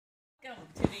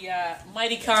to the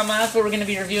Mighty Carmaz, where we're going to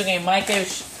be reviewing a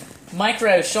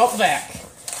micro shop vac.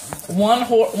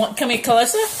 Come here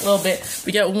closer, a little bit.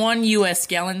 We got 1 US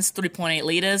gallons, 3.8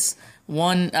 liters,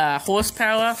 1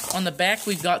 horsepower. On the back,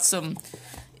 we've got some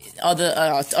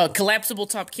other collapsible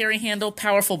top carry handle,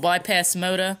 powerful bypass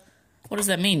motor. What does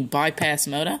that mean, bypass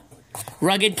motor?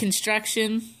 Rugged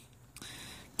construction.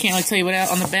 Can't really tell you what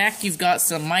else. On the back, you've got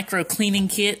some micro cleaning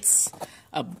kits,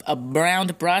 a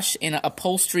browned brush, and a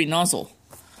upholstery nozzle.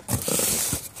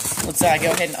 Let's go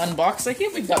ahead and unbox it here.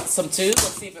 We've got some tubes.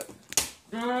 Let's see if it...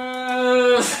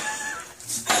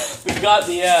 We've got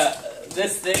the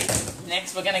this thing.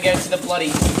 Next, we're gonna go to the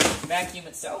bloody vacuum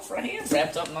itself right here,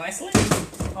 wrapped up nicely.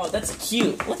 Oh, that's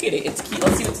cute. Look at it. It's cute.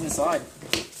 Let's see what's inside.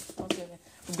 Okay.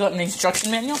 We've got an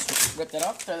instruction manual. Rip that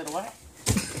up. Throw that away.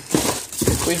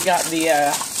 We've got the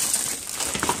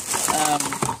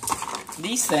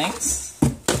these things,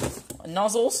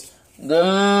 nozzles. See,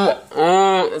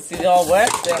 they all work.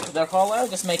 They're hollow.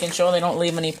 Just making sure they don't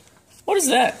leave any. What is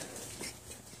that?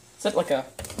 Is that like a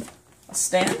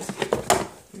stand?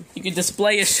 You can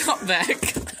display a shop vac.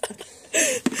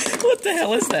 What the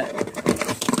hell is that?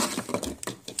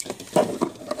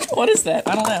 What is that?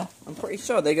 I don't know. I'm pretty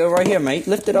sure they go right here, mate.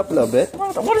 Lift it up a little bit.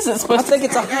 What is it supposed to? I think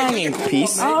it's a hanging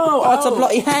piece. Oh, it's a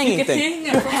bloody hanging thing.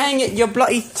 Hang it, your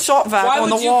bloody shop vac on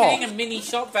the wall. Why would you hang a mini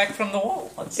shop vac from the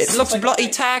wall? It looks like bloody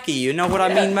tacky. You know what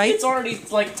I mean, mate? It's already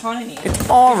like tiny. It's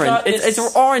orange.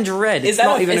 It's orange red. Is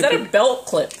that a belt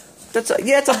clip?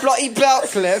 Yeah, it's a bloody belt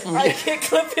clip. I can't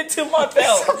clip it to my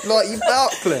belt. It's a bloody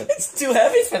belt clip. It's too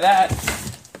heavy for that.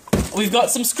 We've got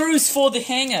some screws for the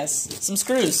hangers. Some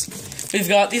screws. We've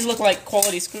got, these look like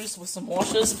quality screws with some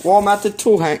washers. Wall-mounted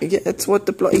tool hanger. Yeah, that's what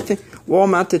the bloody thing.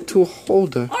 Wall-mounted tool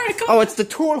holder. Alright, come on. Oh, it's the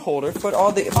tool holder for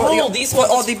all the all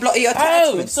the bloody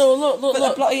attachments. Oh, so look.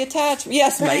 The bloody attachment.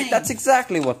 Yes, Bang. mate. That's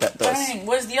exactly what that does. Bang.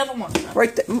 Where's the other one?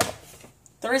 Right there.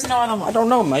 There is no other one. I don't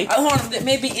know, mate. Hold on,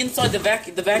 maybe inside the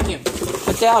vacuum.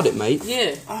 I doubt it, mate.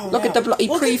 Yeah. Oh, look at the bloody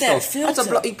pre-filter. That's a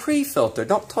bloody pre-filter.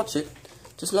 Don't touch it.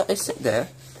 Just let it sit there.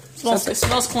 It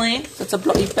smells clean. That's a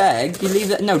bloody bag. You leave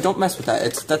that. No, don't mess with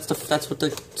that. That's what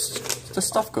the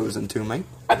stuff goes into, mate.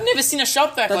 I've never seen a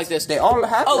shop vac like this. They all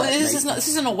have. Oh, that, this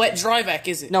isn't a wet dry vac,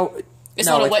 is it? No. It's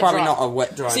not a wet probably dry. not a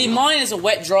wet dry. See, mine is a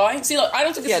wet dry. See, look, I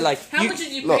don't think it's... How much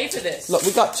did you pay for this? Look,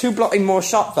 we got 2 bloody more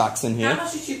shop vacs in here. How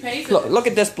much did you pay for this? Look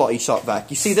at this bloody shop vac.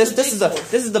 You see, this is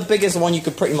the biggest one you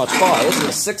could pretty much buy. This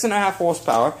is a 6.5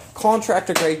 horsepower,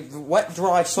 contractor grade, wet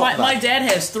dry shop vac. My dad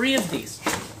has 3 of these.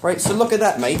 Right, so look at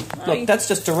that, mate. Look, that's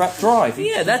just direct drive.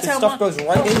 Yeah, that's how stuff goes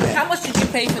right in there. How much did you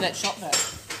pay for that shop vac?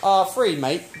 Free,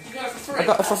 mate. You got it for free? I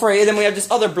got it for free. And then we have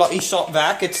this other bloody shop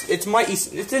vac. It's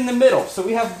in the middle. So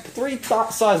we have 3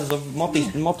 sizes of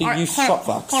multi-use shop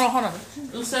vacs. Hold on.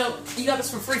 So you got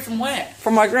this for free from where?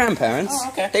 From my grandparents. Oh,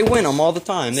 okay. They win them all the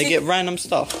time. They get random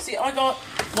stuff. See, I got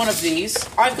one of these.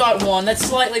 I've got one that's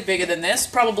slightly bigger than this.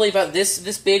 Probably about this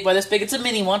big by this big. It's a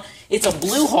mini one. It's a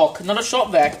Blue Hawk, not a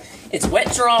shop vac. It's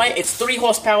wet dry. It's 3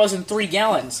 horsepowers and 3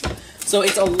 gallons. So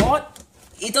it's a lot.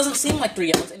 It doesn't seem like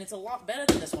 3 gallons, and it's a lot better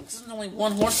than this one, because it's only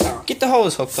 1 horsepower. Get the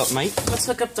hose hooked up, mate. Let's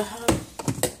hook up the hose.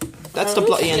 That's the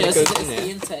bloody end that goes in there. The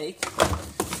intake.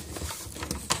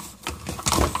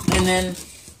 And then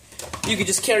you could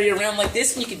just carry it around like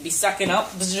this, and you could be sucking up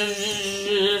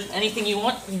anything you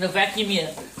want. You know, vacuum your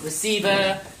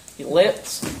receiver, your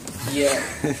lips,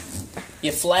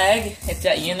 your flag, if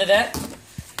that you into that.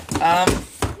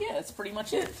 Yeah, that's pretty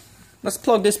much it. Let's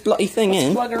plug this bloody thing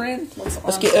in. Plug her in.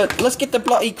 Let's get the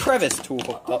bloody crevice tool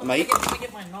hooked up, mate. Let me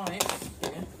get my knife. Yeah.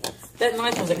 That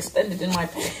knife was extended in my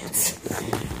pants.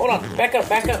 Hold on, back up.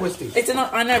 It's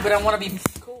I know, but I want to be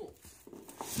cool.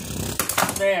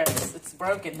 There, it's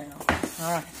broken now.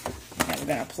 All right, we're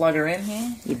gonna plug her in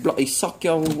here. You bloody suck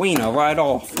your wiener right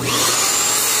off. Dang,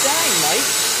 mate.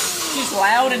 She's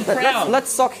loud and proud.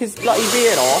 Let's suck his bloody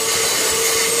beard off.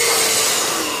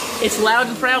 It's loud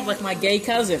and proud like my gay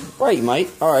cousin. Right, mate.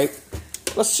 All right.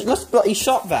 Let's bloody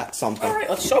shop vac something. All right,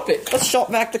 let's shop it. Let's shop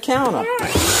vac the counter. All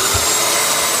right.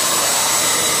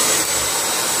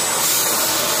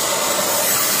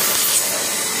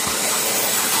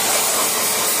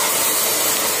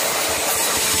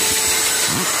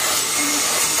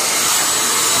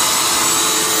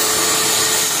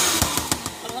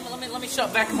 Let me shop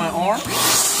vac my arm.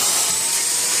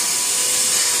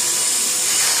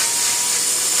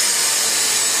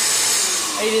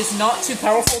 It is not too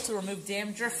powerful to remove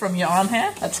danger from your arm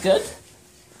hair. That's good.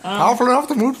 Powerful enough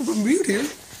to move from mute here.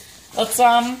 Let's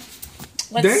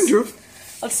Dangerous.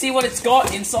 Let's see what it's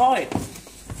got inside.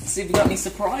 Let's see if we got any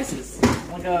surprises.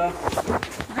 Like a...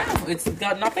 No, it's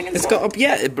got nothing inside.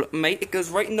 It's got, mate, it goes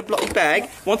right in the bloody bag.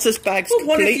 Once this bag's But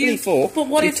what if completely full, but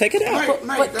what you if, take it out.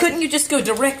 But couldn't you just go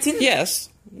direct in? Yes,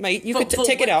 mate, you But- could but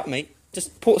take it what- out, mate.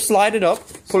 Just slide it up,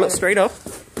 pull it straight up.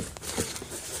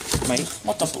 Mate.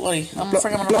 What the bloody... I'm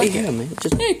afraid I'm gonna bloody break it. hell, mate.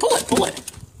 Just, Hey, pull it.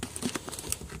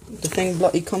 the thing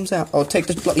bloody comes out. Oh, take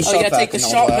this bloody Oh, shot you gotta back take the and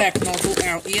all shot that. back nozzle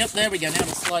out. Yep, there we go. Now to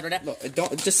slide it out.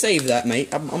 Look, just save that, mate.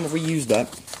 I'm gonna reuse that.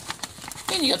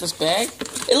 And you got this bag.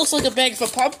 It looks like a bag for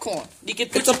popcorn. You can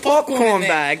put It's a some popcorn in popcorn there.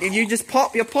 bag, and you just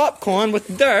pop your popcorn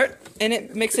with dirt, and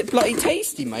it makes it bloody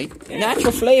tasty, mate.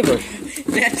 Natural flavor.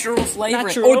 Natural flavoring.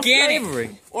 Natural Organic.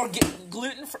 flavoring.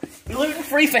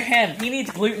 Gluten-free for him. He needs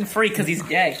gluten-free because he's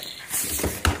gay.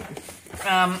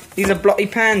 He's a bloody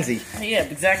pansy. Yeah,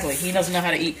 exactly. He doesn't know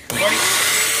how to eat.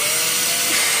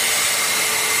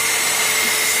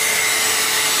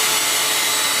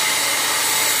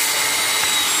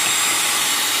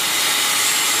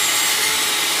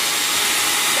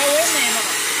 Go in there,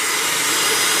 mama.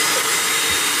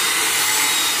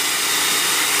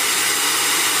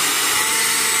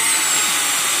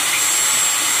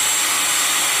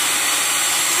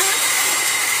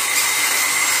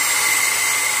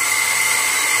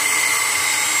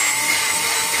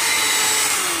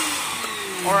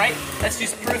 Alright, that's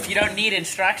just proof you don't need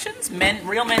instructions.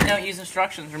 Real men don't use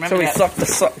instructions, remember So he that.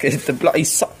 sucked the bloody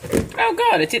suck. Oh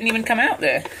god, it didn't even come out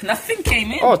there. Nothing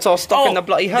came in. Oh, it's all stuck in the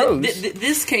bloody hose.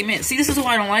 This came in. See, this is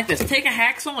why I don't like this. Take a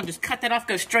hacksaw and just cut that off,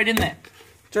 go straight in there.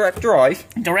 Direct drive.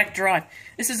 Direct drive.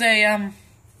 This is a,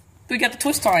 we got the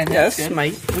twist tie in there. Yes, That's good.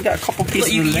 mate. We got a couple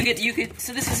pieces Look, of it. you get,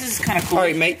 so this is kind of cool.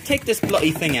 Alright, mate, take this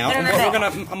bloody thing out, No, and no, we're no.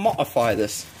 gonna modify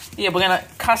this. Yeah, we're gonna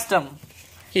custom.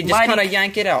 You just Mighty- kind of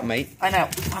yank it out, mate. I know,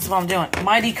 that's what I'm doing.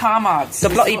 Mighty car mods. The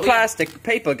This is bloody what we- plastic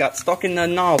paper got stuck in the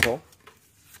nozzle.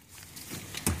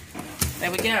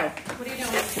 There we go. What are you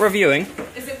doing? Reviewing.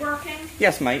 Is it working?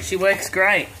 Yes, mate. She works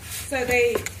great. So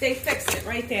they fixed it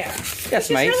right there. Yes, It's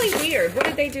mate. really weird. What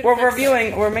did they do to We're fix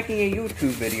reviewing. We're making a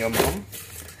YouTube video, Mom.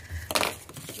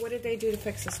 it? What did they do to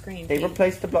fix the screen? They Pete?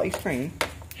 replaced the bloody screen.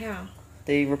 How?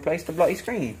 They replaced the bloody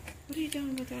screen. What are you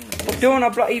doing with that? We're doing a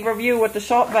bloody review with the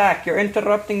shot back. You're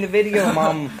interrupting the video,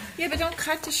 Mom. Yeah, but don't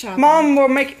cut the shop. Mom, we're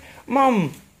making a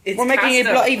custom.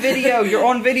 bloody video. You're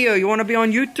on video. You want to be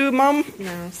on YouTube, Mom?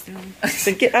 No, still.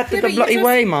 Then get out of Yeah, the but bloody you just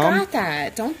way, Mom. got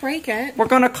that. Don't break it. We're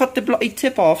gonna cut the bloody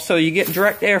tip off so you get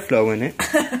direct airflow in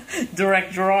it.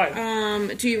 Direct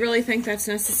drive. Do you really think that's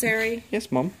necessary?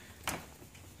 Yes, Mom.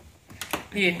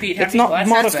 Yeah, Pete, It's not It's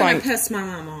modifying. gonna piss my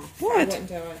mom off. What? I wouldn't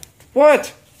do it.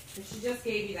 What? But she just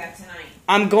gave you that tonight.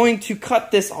 I'm going to cut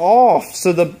this off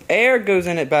so the air goes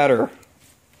in it better.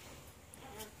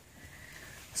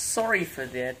 Sorry for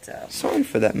that. Sorry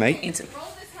for that, mate. Roll this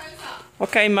hose up.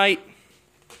 Okay, mate.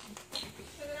 So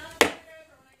then I'll turn it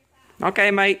over when I get back.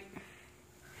 Okay, mate.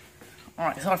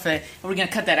 Alright, sorry for that. Are we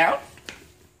gonna cut that out?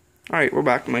 Alright, we're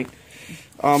back, mate.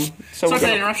 So Sorry we're for that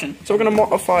gonna, interruption. so we're gonna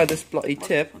modify this bloody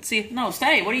tip. Let's see. No,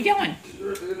 stay. What are you doing?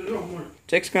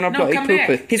 Jake's gonna No, bloody come poop back.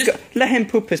 it. Just- Let him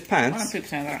poop his I'm pants. gonna poop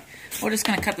some of that. We're just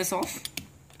gonna cut this off.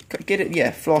 Get it,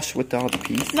 yeah, flush with the other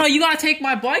piece. No, you gotta take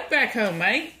my bike back home,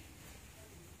 mate.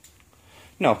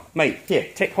 No, mate, here,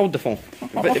 hold the phone.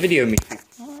 Video me.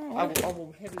 I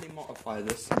will heavily modify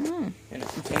this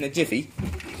in a jiffy.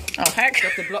 Oh, heck.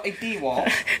 Got the bloody D-wall.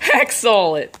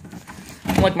 Hacksaw it.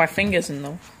 I like my fingers in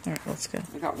though. Alright, let's go.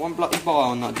 I got one bloody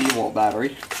bar on that D-wall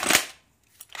battery.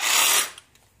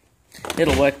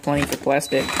 It'll work plenty for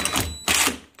plastic.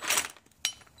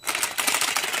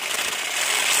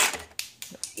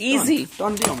 Easy.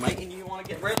 Done deal, mate. And you want to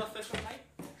get real official,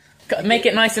 mate? Make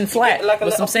it nice and flat Like a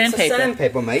with some little piece of sandpaper.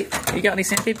 Sandpaper, mate. You got any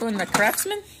sandpaper in the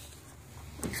Craftsman?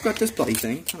 You've got this bloody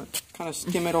thing. Kind of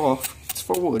skim it off. It's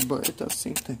for wood, but it does the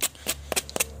same thing.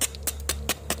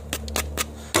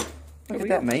 Look at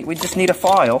that, mate. We just need a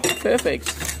file. Perfect.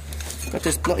 Got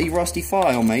this bloody rusty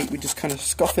file, mate. We just kind of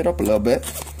scuff it up a little bit.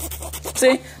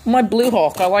 See, my Blue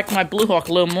Hawk, I like my Blue Hawk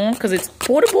a little more because it's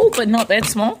portable but not that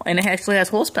small and it actually has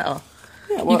horsepower.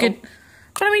 Yeah, well, You could,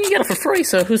 but I mean, you get it for free,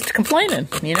 so who's complaining,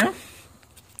 you know?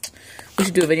 We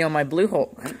should do a video on my Blue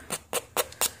Hawk.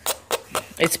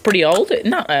 It's pretty old,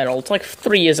 not that old, it's like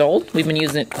 3 years old. We've been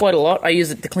using it quite a lot. I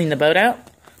use it to clean the boat out,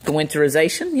 the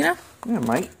winterization, you know? yeah,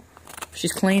 mate.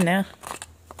 She's clean now.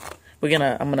 I'm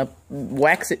gonna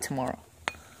wax it tomorrow.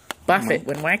 Buff it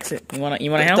and wax it. You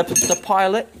wanna help? The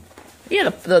pilot. Yeah,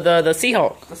 the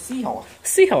Seahawk. The Seahawk.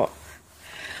 Seahawk.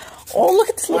 Oh, look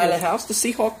at this Pilot little house. The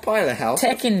Seahawk pilot house.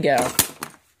 tech and go.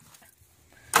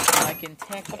 I can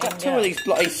tech I've and got two go. of these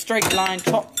bloody straight line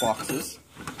top boxes.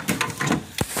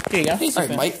 Here you go. Here's your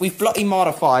Alright, phone. mate, we've bloody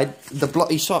modified the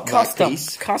bloody shop vac Custom.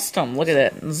 piece. Custom. Look at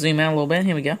that. Zoom out a little bit.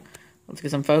 Here we go. Let's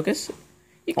get some focus.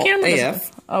 Your Oh, camera AF.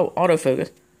 doesn't... Oh,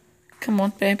 autofocus. Come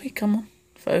on, baby. Come on.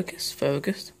 Focus.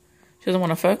 Focus. She doesn't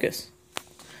want to focus.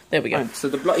 There we go. Right, so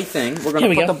the bloody thing, we're Here gonna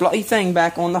we put go. the bloody thing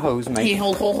back on the hose, mate. Here,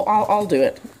 hold. I'll do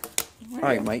it.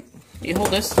 Alright, mate. You hold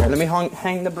this. Here, let me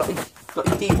hang the bloody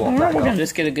D-wall Alright, back we're up. gonna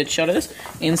just get a good shot of this.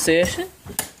 Insertion.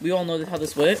 We all know how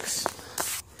this works.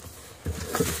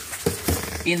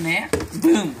 In there.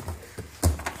 Boom.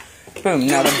 Boom,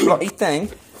 now the bloody thing,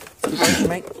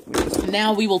 mate,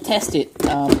 Now we will test it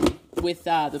with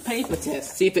the paper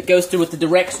test. See if it goes through with the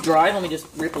direct drive. Let me just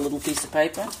rip a little piece of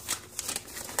paper.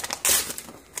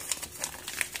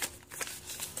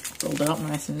 Rolled it up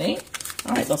nice and neat.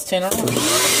 Alright, let's turn it on.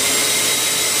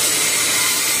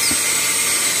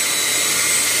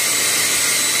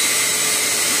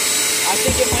 I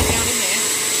think it went down in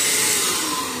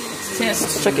there. Let's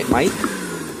test. check it, mate.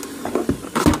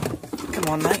 Come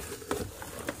on, mate.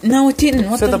 No, it didn't.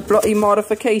 What So the bloody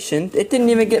modification, it didn't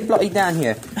even get bloody down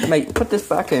here. Mate, put this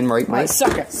back in, right, Right, mate?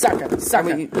 sucker. I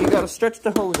mean, you gotta stretch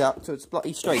the hose out so it's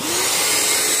bloody straight.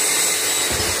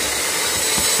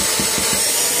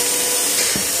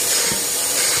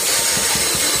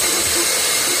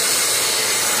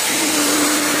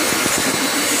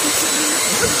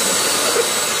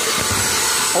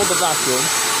 Hold the vacuum.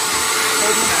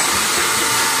 Hold me back.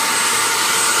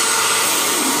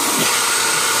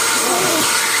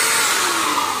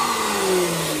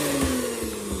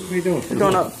 What are you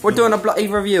doing? We're doing a bloody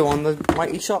review on the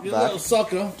mighty shop You vac. little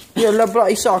sucker. Yeah, little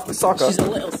bloody sucker. She's a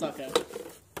little sucker.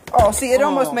 Oh, see, it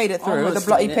almost made it through. The almost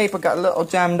bloody made it. paper got a little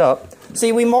jammed up.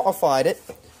 See, we modified it,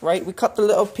 right? We cut the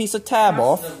little piece of tab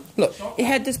off. Look, it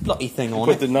had this bloody thing on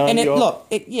Put it. the nine and it, yard- look,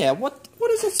 yeah, what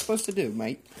is it supposed to do,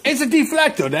 mate? It's a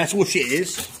deflector, that's what it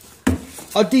is.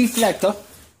 A deflector.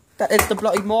 That is the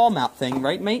bloody mall mount thing,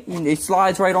 right, mate? And it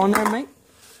slides right on there, mate.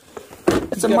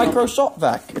 It's a micro shop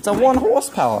vac. It's a 1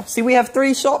 horsepower. See, we have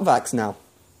 3 shop vacs now.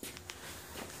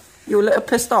 You a little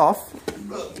pissed off?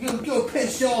 You're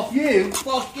pissed off, you.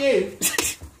 Fuck you.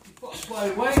 Fuck by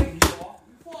the way, you are.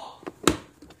 Fuck.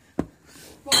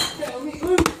 Fuck, tell me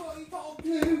who fucking fuck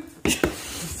you.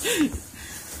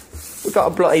 We got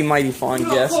a bloody mighty fine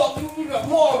guest. You got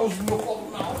marbles in your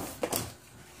fucking mouth.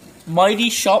 Mighty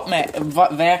Shop Vac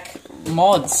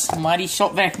mods. Mighty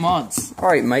Shop Vac mods.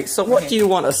 Alright, mate, so what do you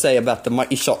want to say about the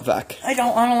mighty shop vac? I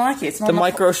don't like it. It's not The enough,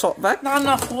 micro shop vac? not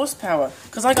enough horsepower.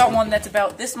 Because I got one that's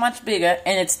about this much bigger,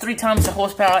 and it's 3 times the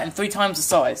horsepower and 3 times the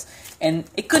size. And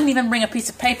it couldn't even bring a piece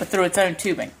of paper through its own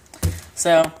tubing.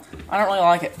 So, I don't really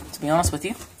like it, to be honest with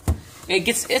you.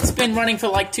 It's been running for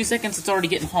like 2 seconds, it's already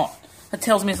getting hot. That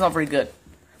tells me it's not very good.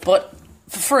 But,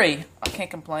 for free, I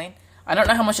can't complain. I don't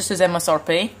know how much this is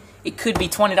MSRP. It could be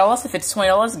 $20. If it's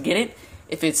 $20, get it.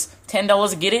 If it's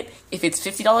 $10, get it. If it's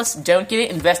 $50, don't get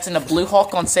it. Invest in a Blue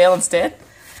Hawk on sale instead.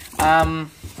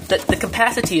 The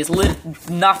capacity is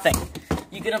nothing.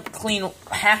 You're gonna clean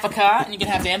half a car, and you're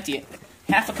gonna have to empty it.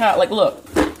 Half a car, like, look.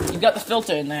 You've got the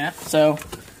filter in there, so...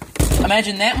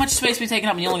 Imagine that much space be taken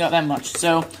up, and you only got that much.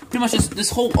 So, pretty much this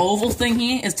whole oval thing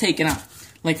here is taken up.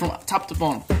 Like, from top to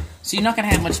bottom. So you're not gonna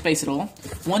have much space at all.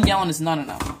 1 gallon is not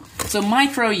enough. So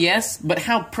micro, yes, but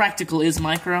how practical is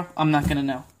micro? I'm not gonna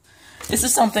know. This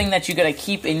is something that you gotta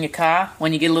keep in your car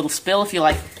when you get a little spill. If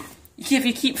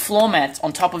you keep floor mats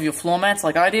on top of your floor mats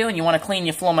like I do, and you want to clean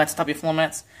your floor mats on top of your floor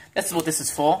mats, that's what this is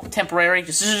for. Temporary,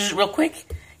 just real quick.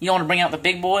 You don't want to bring out the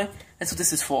big boy. That's what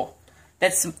this is for.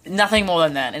 That's nothing more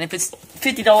than that. And if it's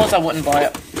 $50, I wouldn't buy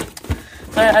it.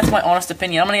 So that's my honest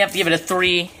opinion. I'm gonna have to give it a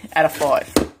 3 out of 5.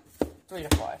 3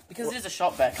 to 5 because it is a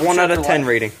shop vac. 1 out of 10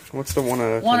 rating. What's the 1 out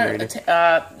of 10 1 out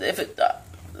rating?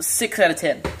 of 6 out of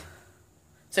 10.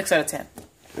 6 out of 10.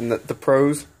 And the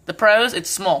pros? The pros, it's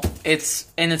small. It's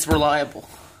reliable.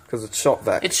 Because it's shop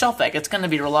vac. It's shop vac. It's going to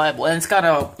be reliable, and it's got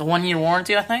a 1-year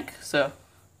warranty, I think. So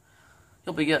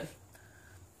it'll be good.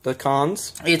 The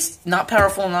cons? It's not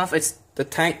powerful enough. It's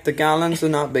The gallons are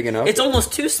not big enough. It's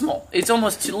almost too small. It's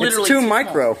almost literally It's too small.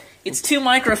 micro. It's too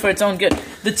micro for its own good.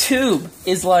 The tube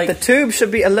is like... The tube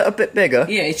should be a little bit bigger.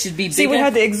 Yeah, it should be bigger. See, we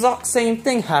had the exact same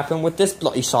thing happen with this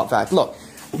bloody shop vac. Look,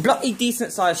 bloody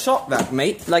decent sized shop vac,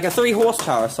 mate. Like a 3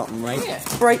 horsepower or something, right? Yeah.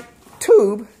 Right,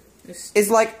 tube is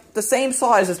like the same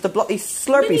size as the bloody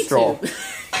Slurpee Mini straw. tube.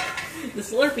 The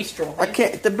Slurpee straw. I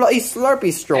can't. The bloody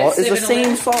Slurpee straw At is the 7-Eleven.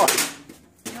 same size.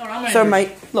 You know what I'm So, angry.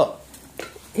 mate, look.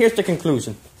 Here's the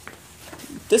conclusion.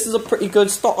 This is a pretty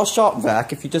good starter shop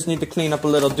vac if you just need to clean up a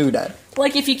little doodad.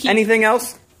 Like if you keep... Anything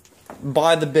else?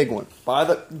 buy the big one. Buy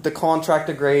the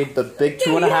contractor grade, the big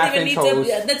 2.5 inch hose.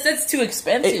 That's too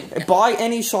expensive. Buy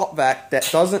any shop vac that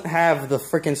doesn't have the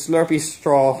freaking Slurpee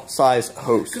straw size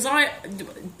hose. Because I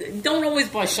don't always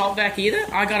buy shop vac either.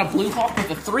 I got a Blue Hawk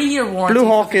with a 3-year warranty. Blue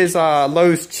Hawk is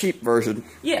Lowe's cheap version.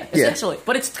 Yeah, essentially.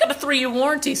 But it's got a 3-year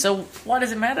warranty, so why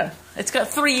does it matter? It's got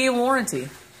a 3-year warranty.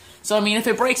 So, I mean, if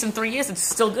it breaks in 3 years, it's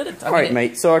still good. Alright,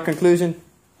 mate. So, our conclusion,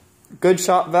 good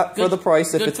shop vac for the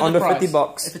price if it's under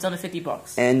 $50. If it's under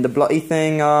 $50. And the bloody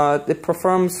thing, it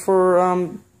performs for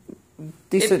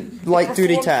decent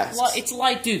light-duty tasks. It's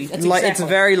light duty. That's It's exactly.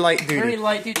 very light-duty. Very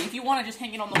light duty. If you want to just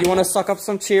hang it on the You want to suck up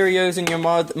some Cheerios in your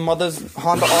mother's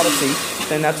Honda Odyssey,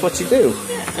 then that's what you do.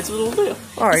 Yeah, that's what it'll do.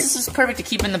 Alright. This is perfect to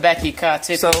keep in the back of your car,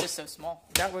 too. So- It's just so small.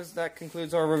 That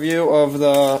concludes our review of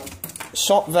the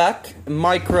Shop Vac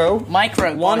Micro. One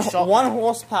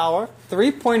horsepower,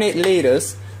 3.8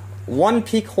 liters, 1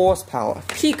 peak horsepower.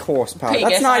 Peak horsepower. Peak,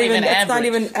 That's not even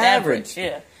average.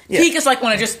 Yeah. Yeah. Peak is like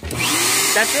when I just...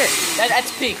 That's it.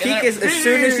 That's peak. Peak is as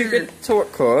soon as you get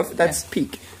torque curve. That's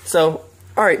peak. So,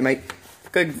 all right, mate.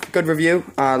 Good review.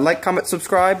 Like, comment,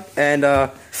 subscribe, and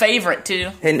Favorite, too.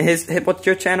 and hit what's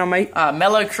your channel, mate?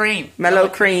 Mellow Cream. Mellow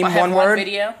Cream. I have One word.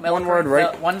 Video. One word,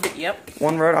 right? Yep.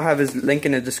 One word. I'll have his link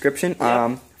in the description.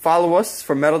 Yep. Follow us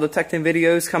for metal detecting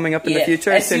videos coming up in the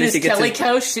future. As soon as he gets his,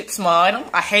 Calico ships my item.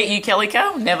 I hate you,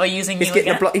 Calico. Never using he's you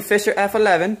getting again. a bloody Fisher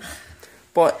F11,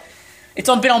 but It's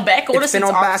been on back order It's been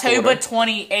since on back October order.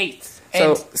 28th. so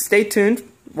And stay tuned.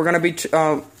 We're gonna be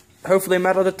hopefully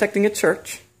metal detecting at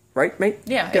church, right, mate?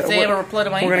 yeah, if they ever reply to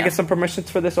my We're gonna email. get some permissions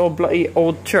for this old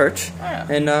church, Yeah.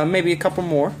 and maybe a couple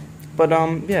more. But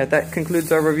yeah, that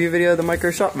concludes our review video of the Micro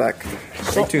Shop Vac.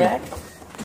 Stay Shop tuned. vac.